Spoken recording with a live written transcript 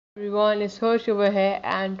Everyone, it's Hirsch over here,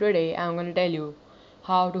 and today I'm gonna tell you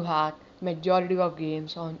how to hack majority of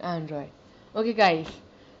games on Android. Okay, guys,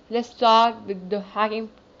 let's start with the hacking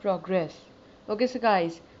progress. Okay, so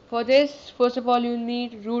guys, for this, first of all, you'll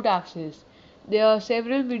need root access. There are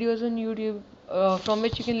several videos on YouTube from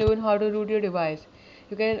which you can learn how to root your device.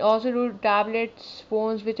 You can also root tablets,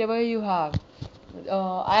 phones, whichever you have.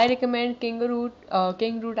 I recommend King Root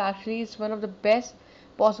actually is one of the best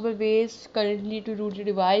possible ways currently to root your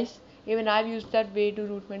device. Even I've used that way to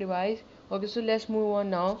root my device. Okay, so let's move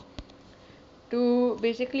on now. To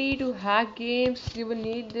hack games, you will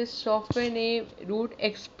need this software named Root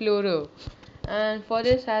Explorer. And for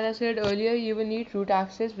this, as I said earlier, you will need root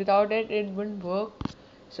access. Without it, it wouldn't work.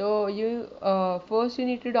 So you first you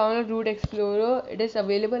need to download Root Explorer. It is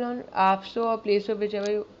available on App Store or Play Store,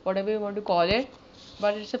 whatever you want to call it.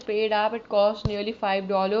 But it's a paid app. It costs nearly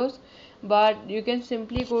 $5. But you can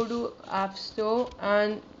simply go to App Store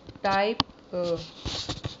and type. You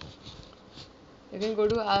can go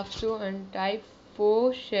to App Store and type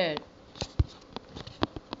for share.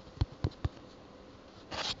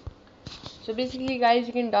 So basically, guys,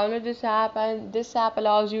 you can download this app, and this app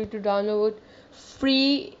allows you to download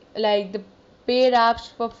free, like the paid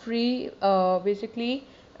apps for free, basically,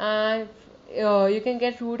 and you can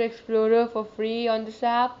get Root Explorer for free on this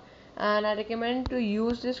app. And I recommend to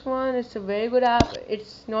use this one. It's a very good app.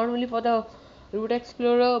 It's not only for the Root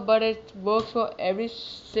Explorer, but it works for every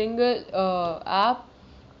single app.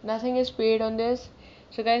 Nothing is paid on this.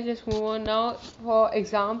 So guys, let's move on now. For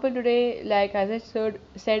example, today, like as I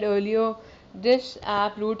said earlier, this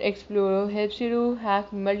app Root Explorer helps you to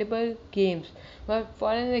hack multiple games. But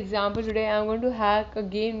for an example, today I'm going to hack a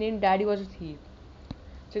game named Daddy Was a Thief.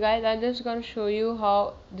 So guys, I'm just going to show you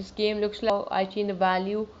how this game looks like, how I change the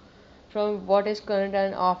value from what is current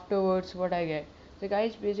and afterwards what I get. So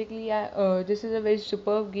guys, basically this is a very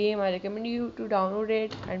superb game. I recommend you to download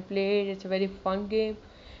it and play it. It's a very fun game.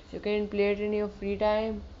 You can play it in your free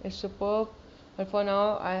time. It's superb. But for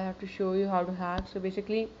now, I have to show you how to hack. So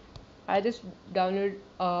basically, I just downloaded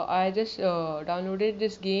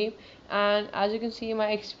this game, and as you can see,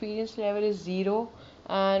 my experience level is 0,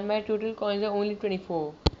 and my total coins are only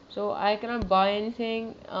 24. So I cannot buy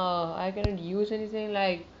anything. I cannot use anything.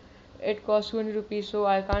 Like it costs 200 rupees, so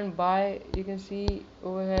I can't buy. You can see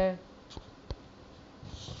over here,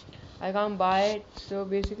 I can't buy it. So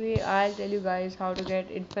basically, I'll tell you guys how to get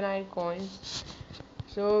infinite coins.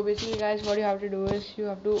 So basically, guys, what you have to do is you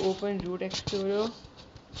have to open Root Explorer,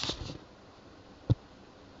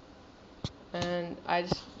 and I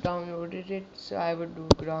just downloaded it, so I would do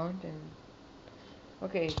grant. And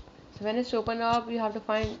okay, so when it's open up, you have to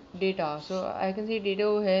find data. So I can see data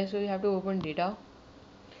over here, so you have to open data,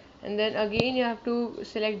 and then again you have to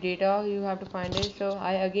select data. You have to find it. So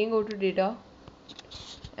I again go to data,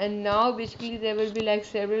 and now basically there will be like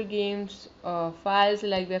several games files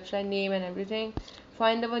like website name and everything.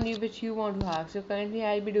 Find the one which you want to hack. So currently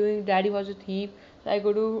I'll be doing Daddy Was a Thief. So I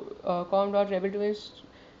go to com.rebeltwins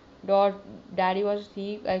dot Daddy Was a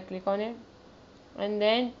Thief. I click on it, and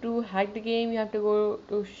then to hack the game you have to go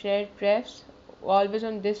to shared prefs, always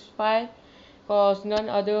on this file, cause none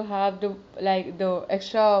other have the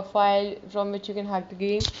extra file from which you can hack the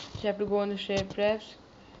game. So you have to go on the shared prefs,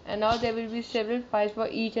 and now there will be several files for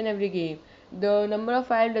each and every game. The number of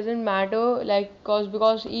files doesn't matter, like cause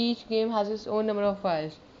because each game has its own number of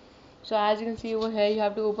files. So as you can see over here, you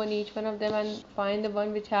have to open each one of them and find the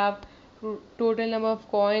one which have total number of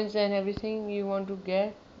coins and everything you want to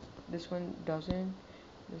get. This one doesn't.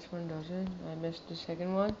 This one doesn't. I missed the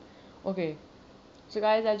second one. Okay. So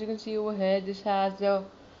guys, as you can see over here, this has the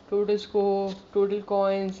total score, total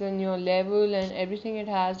coins, and your level and everything it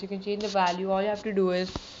has. You can change the value. All you have to do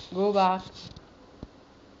is go back,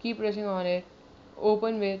 keep pressing on it,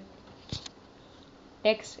 open with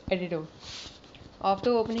text editor.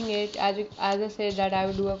 After opening it, as I said that I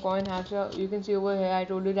would do a coin hack, so you can see over here I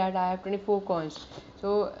told you that I have 24 coins.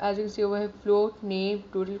 So as you can see over here, float name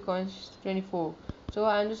total coins 24. So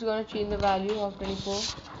I'm just gonna change the value of 24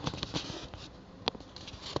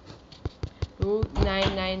 to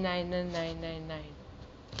 9999999.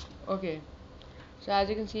 Okay. So as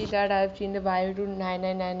you can see that I have changed the value to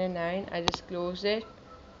 99999. I just close it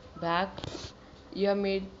back. You have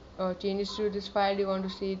made changes to this file. You want to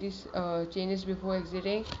see these changes before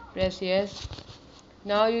exiting, press yes.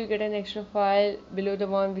 Now you get an extra file below the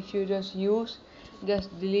one which you just used.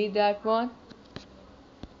 Just delete that one,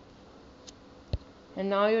 and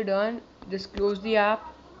now you're done. Just close the app.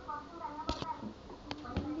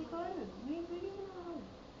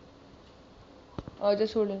 Or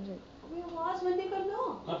just hold on a sec.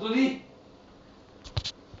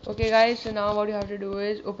 Okay guys, so now what you have to do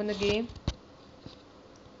is open the game.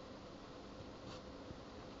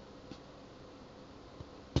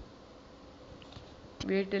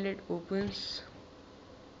 Wait till it opens.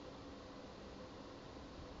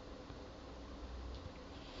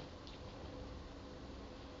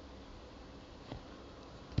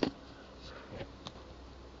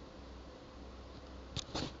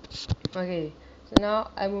 Okay, so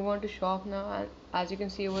now I move on to shop now, and as you can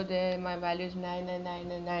see over there, my value is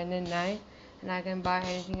 99999, and I can buy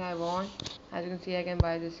anything I want. As you can see, I can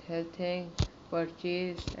buy this health thing,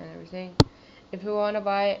 purchase, and everything. If you want to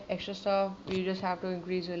buy extra stuff, you just have to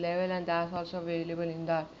increase your level, and that's also available in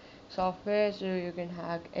that software. So you can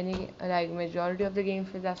hack any, like majority of the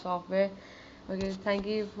games with that software. Okay, thank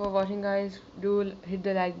you for watching, guys. Do hit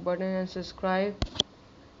the like button and subscribe,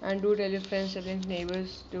 and do tell your friends, siblings,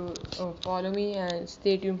 neighbors to follow me and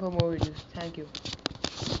stay tuned for more videos. Thank you.